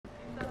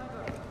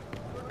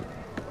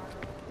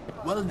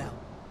well now.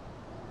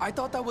 I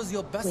thought that was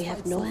your best. We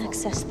have no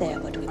access there,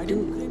 but we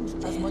do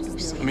as much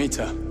as see.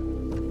 Amita,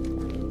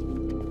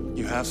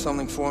 you have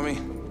something for me?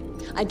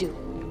 I do.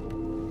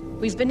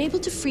 We've been able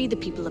to free the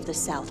people of the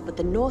South, but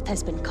the North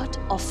has been cut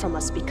off from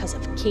us because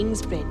of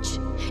King's Bridge.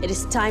 It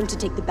is time to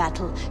take the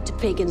battle to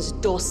Pagan's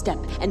doorstep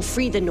and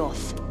free the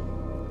North.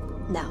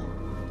 Now,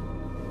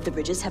 the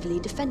bridge is heavily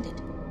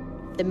defended.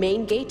 The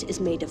main gate is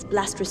made of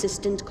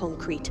blast-resistant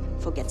concrete.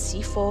 Forget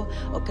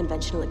C4 or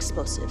conventional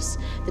explosives.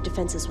 The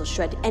defenses will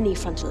shred any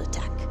frontal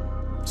attack.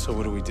 So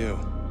what do we do?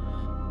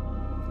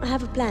 I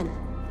have a plan.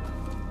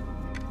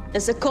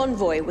 There's a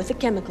convoy with a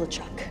chemical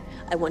truck.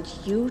 I want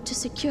you to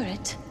secure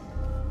it,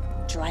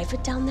 drive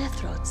it down their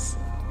throats,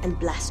 and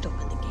blast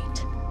open the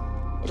gate.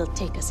 It'll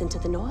take us into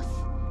the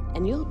North,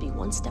 and you'll be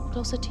one step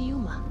closer to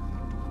Yuma.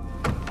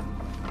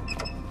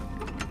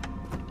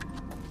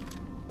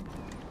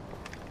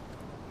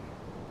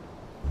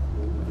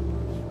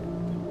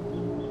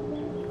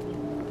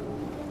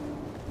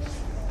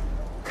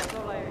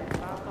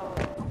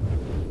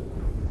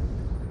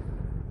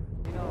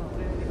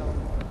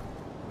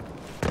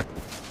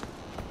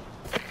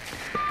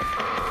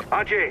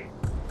 Ajay,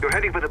 you're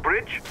heading for the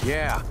bridge?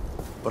 Yeah,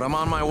 but I'm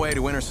on my way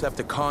to intercept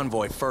the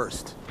convoy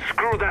first.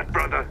 Screw that,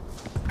 brother.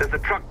 There's a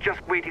truck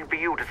just waiting for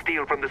you to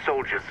steal from the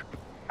soldiers.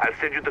 I'll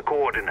send you the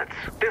coordinates.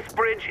 This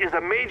bridge is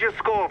a major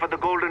score for the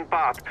Golden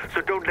Path,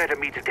 so don't let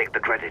Amita take the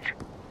credit.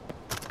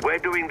 We're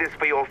doing this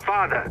for your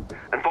father,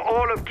 and for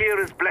all of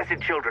Kira's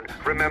blessed children.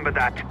 Remember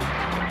that.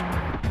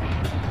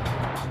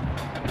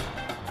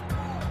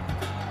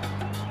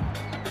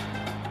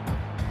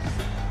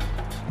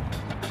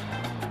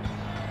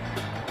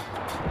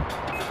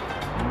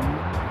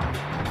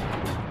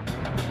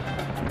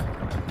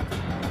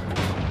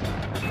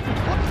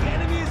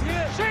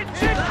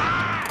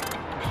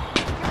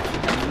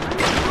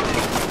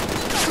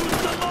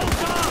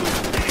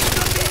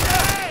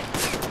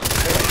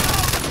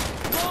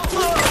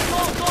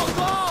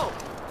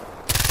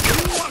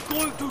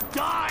 Going to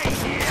die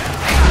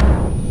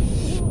here!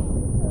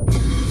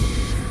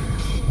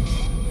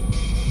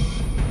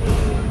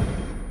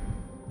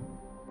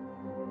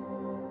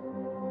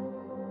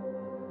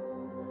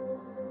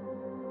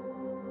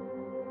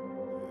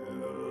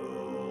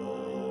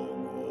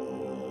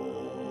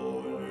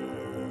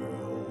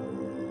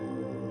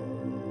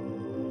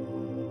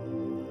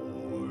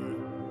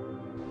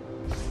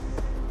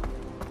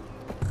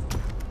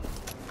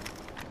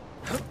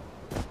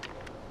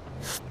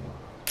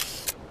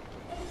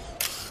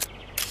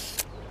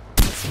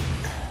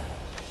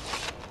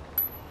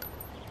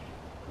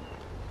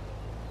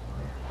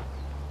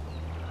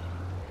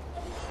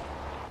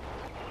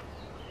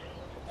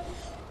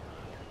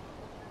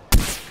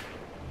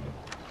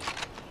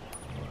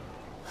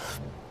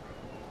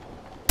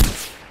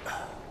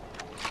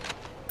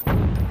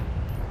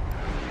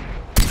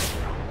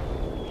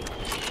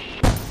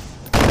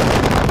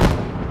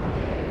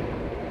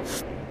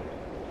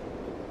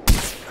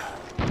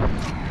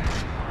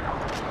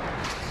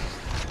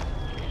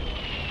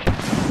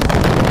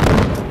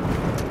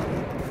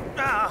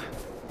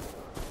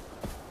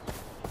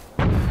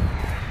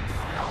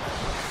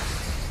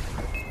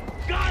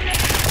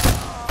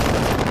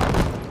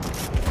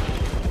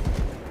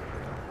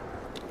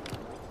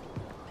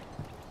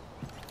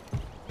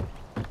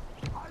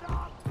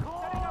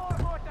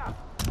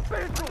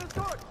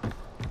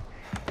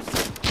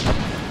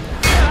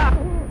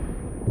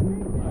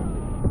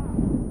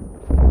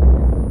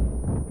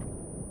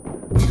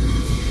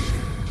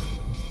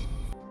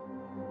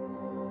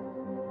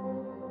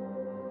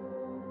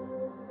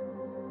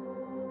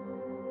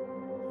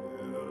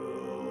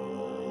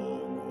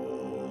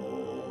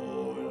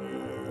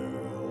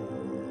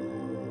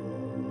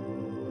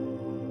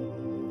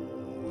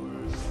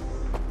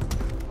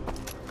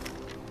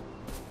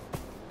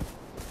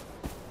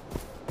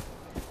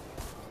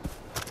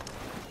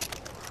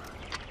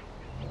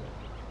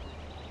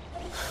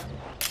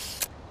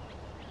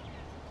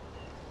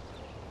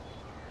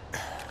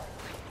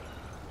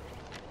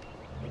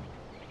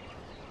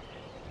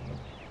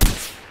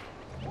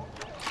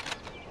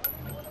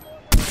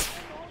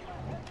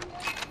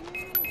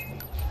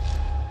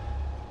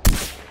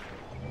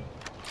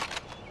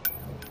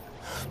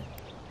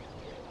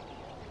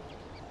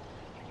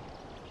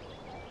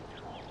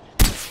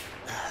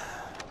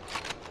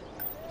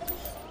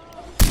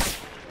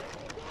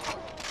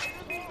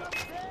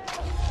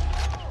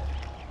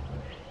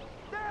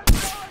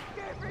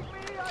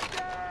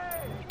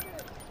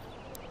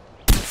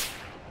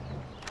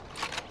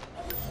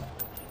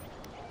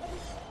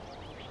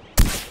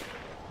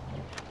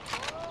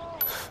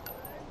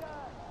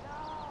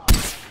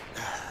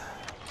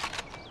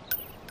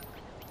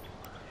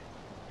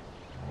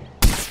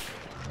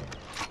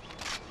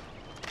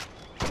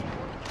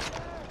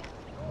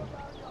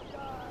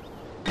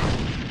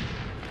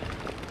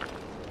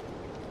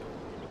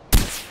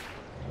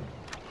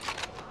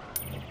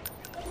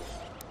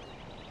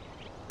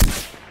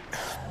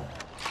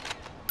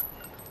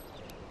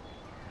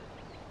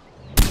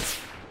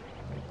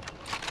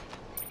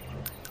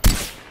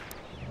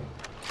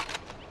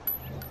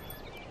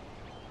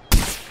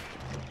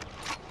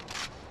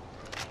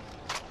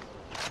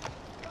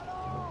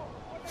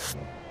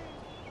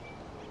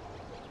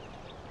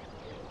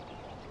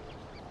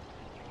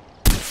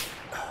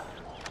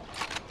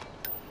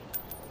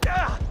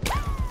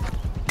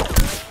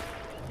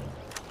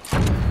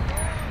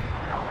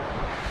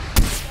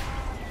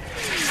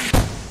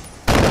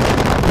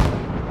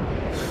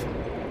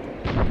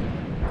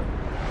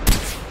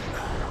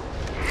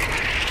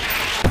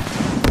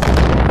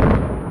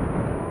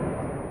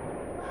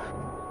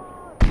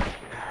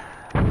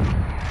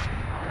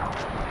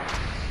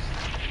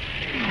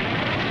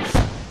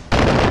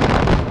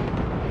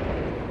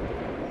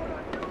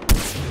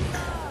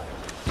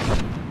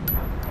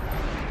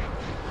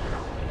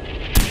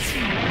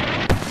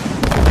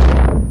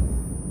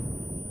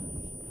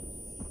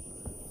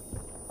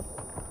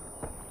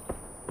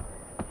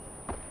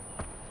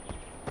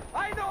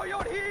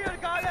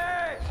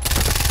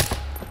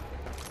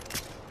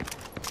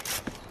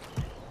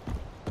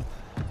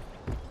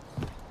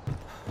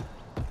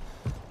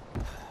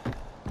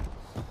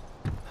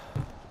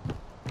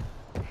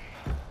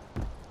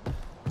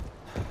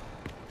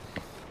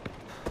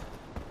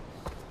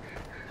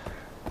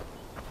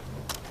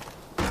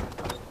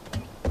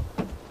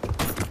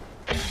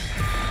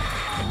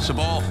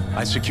 Sabal,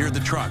 I secured the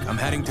truck. I'm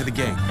heading to the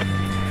gate.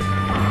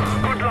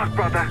 Good luck,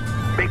 brother.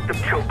 Make them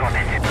choke on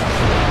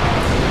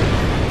it.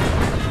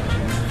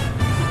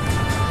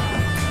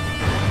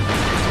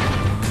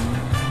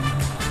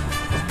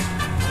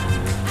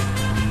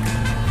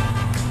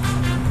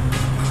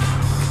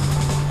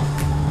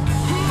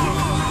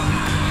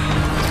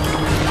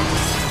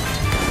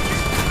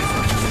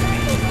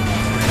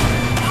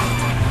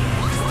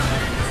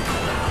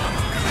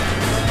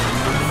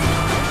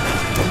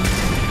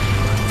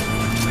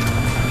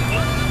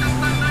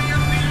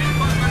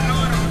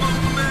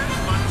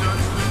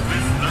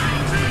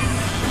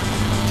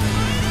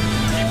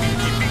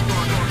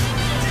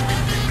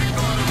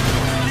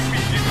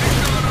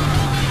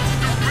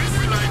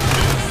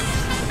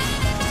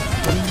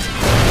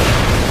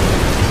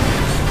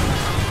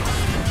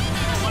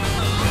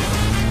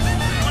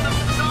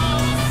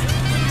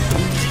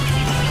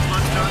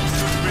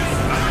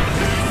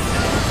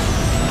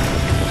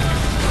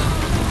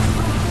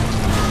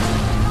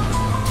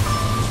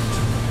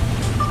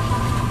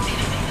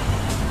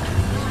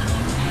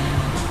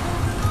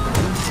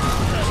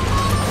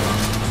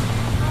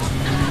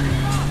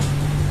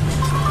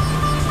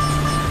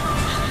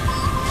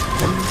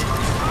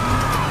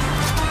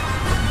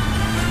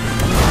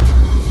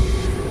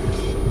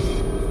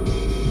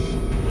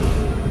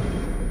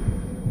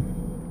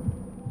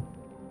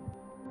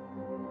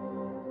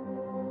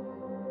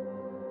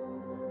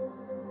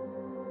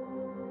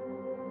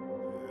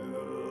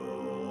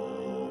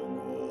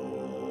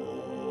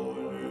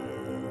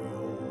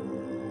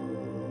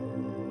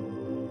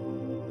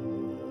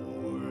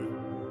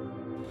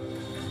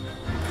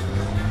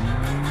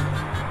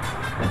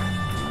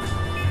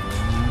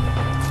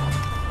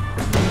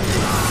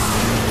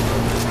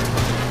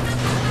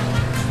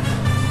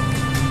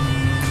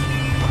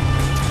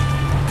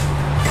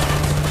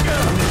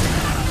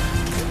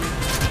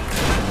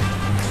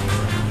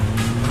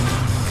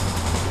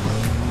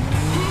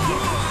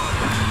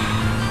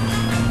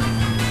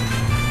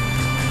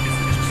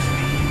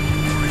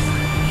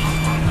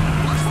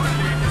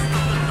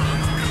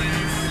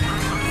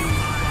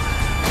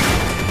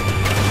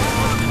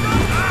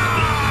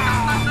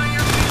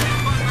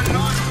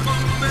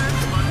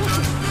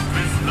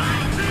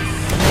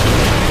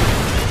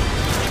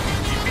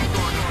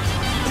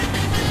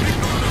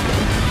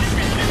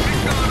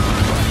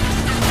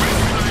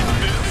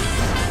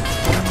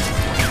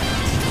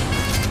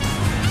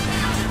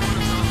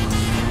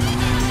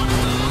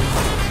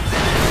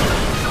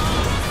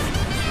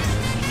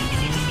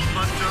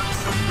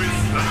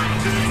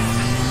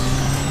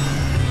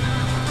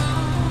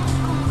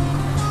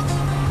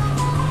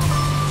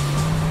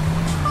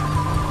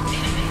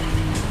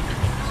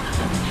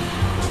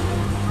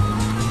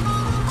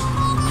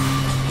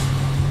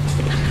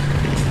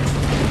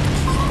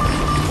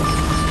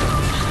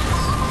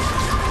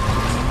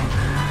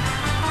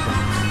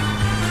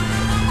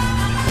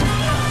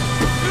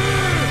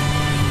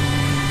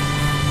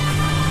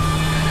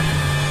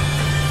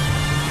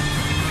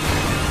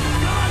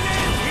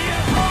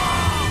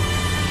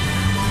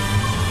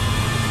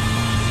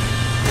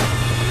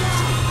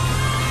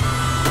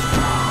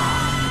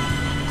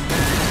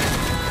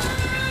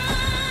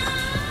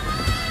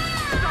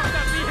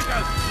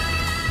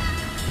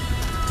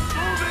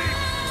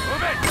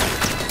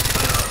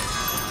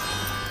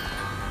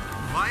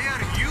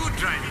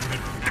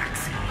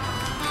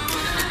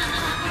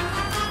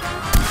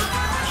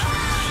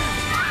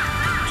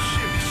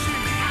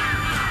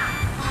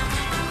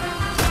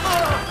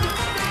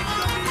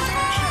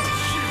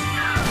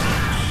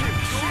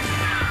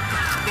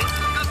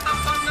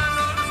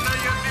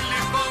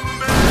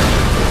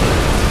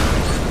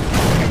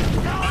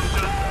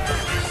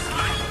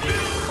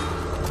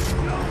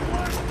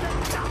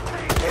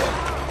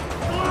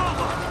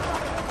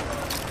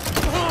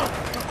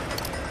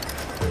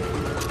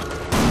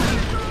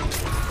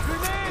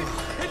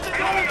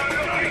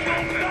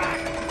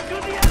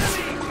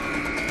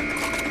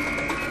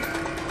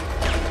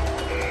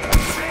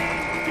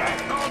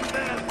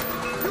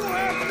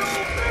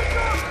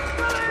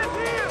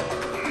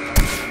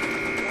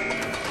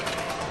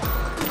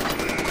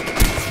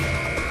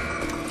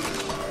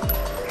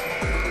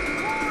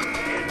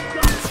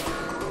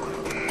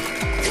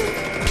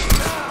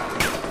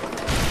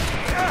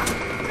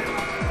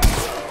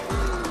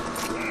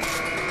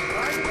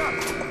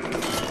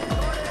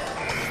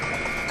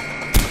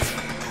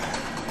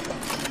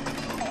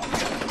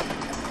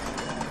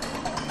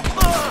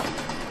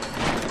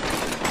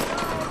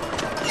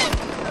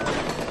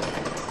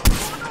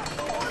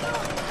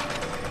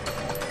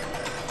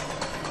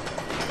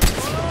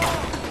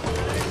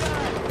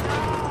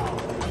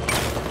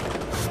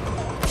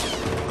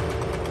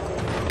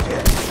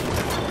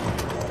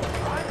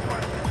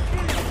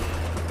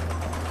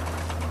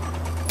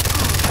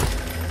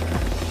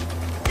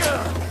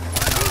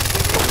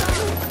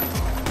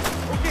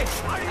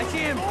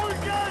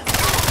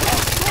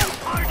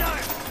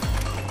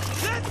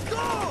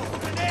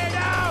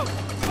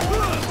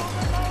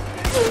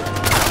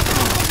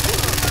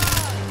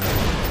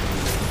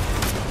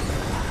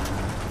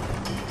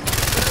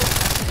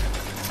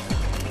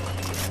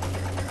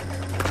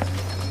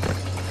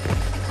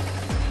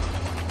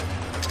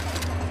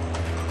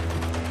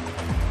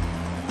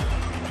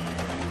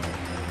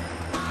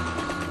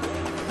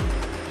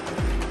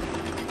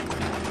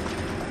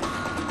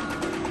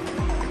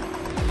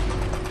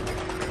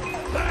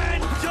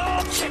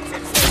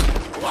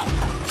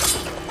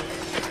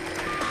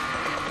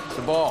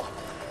 Cabal.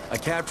 I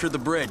captured the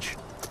bridge.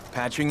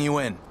 Patching you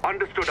in.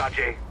 Understood,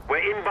 Ajay.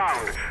 We're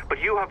inbound, but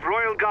you have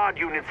Royal Guard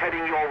units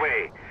heading your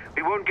way.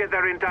 We won't get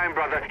there in time,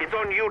 brother. It's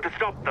on you to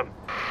stop them.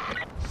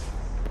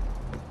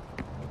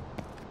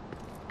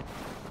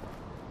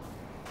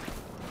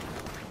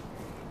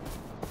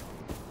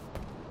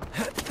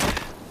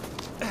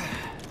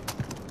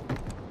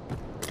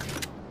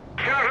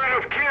 Children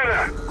of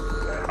Kira,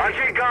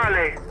 Ajay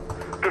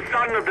Ghale, the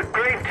son of the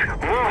great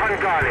Mohan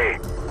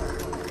Ghale,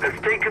 has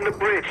taken the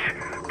bridge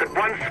that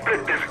once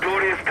split this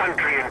glorious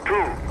country in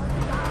two.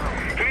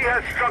 He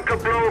has struck a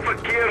blow for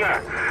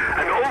Kira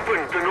and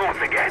opened the north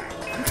again.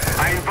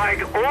 I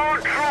invite all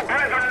true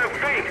brethren of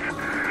faith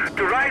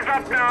to rise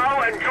up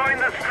now and join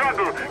the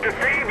struggle to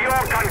save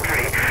your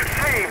country,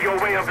 save your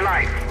way of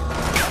life.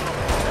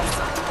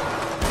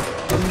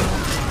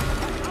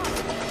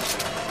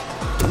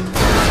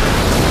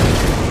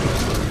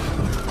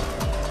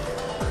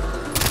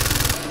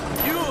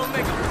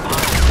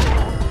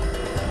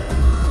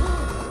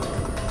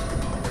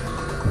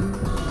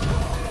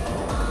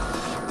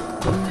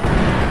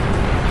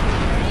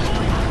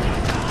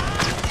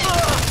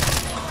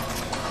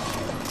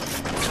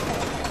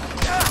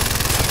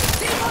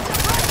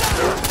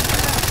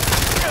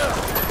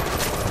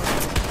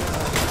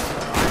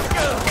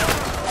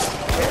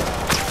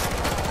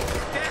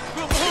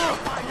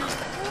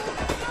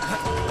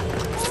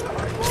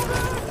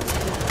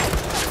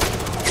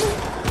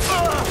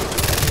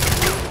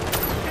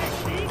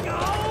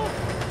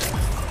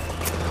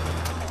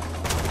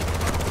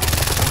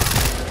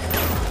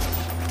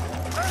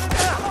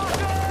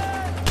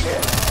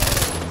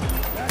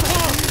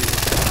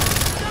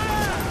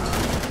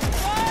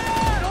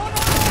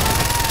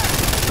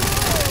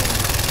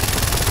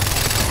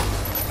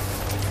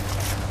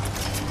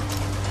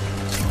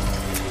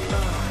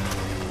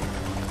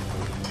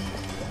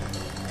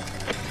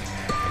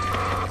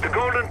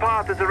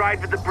 Has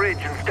arrived at the bridge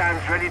and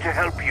stands ready to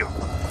help you.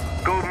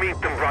 Go meet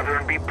them, brother,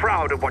 and be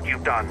proud of what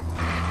you've done.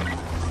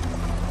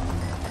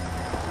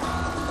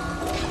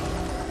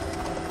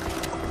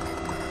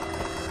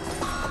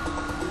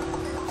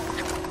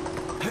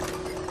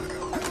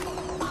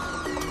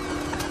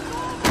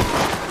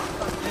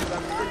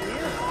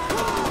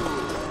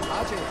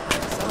 Ajay,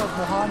 son of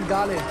Mohan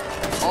Ghale,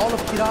 all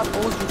of Kirat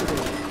owes you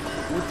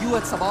today. With you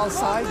at Sabal's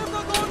side,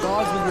 the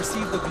gods will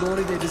receive the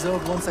glory they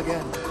deserve once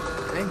again.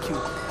 Thank you.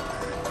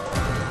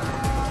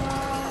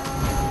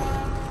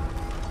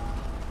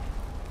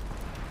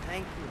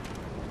 Thank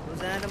you.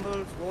 Those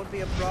animals won't be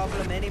a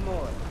problem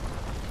anymore.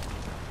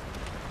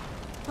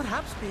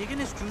 Perhaps Pagan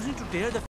is choosing to tear the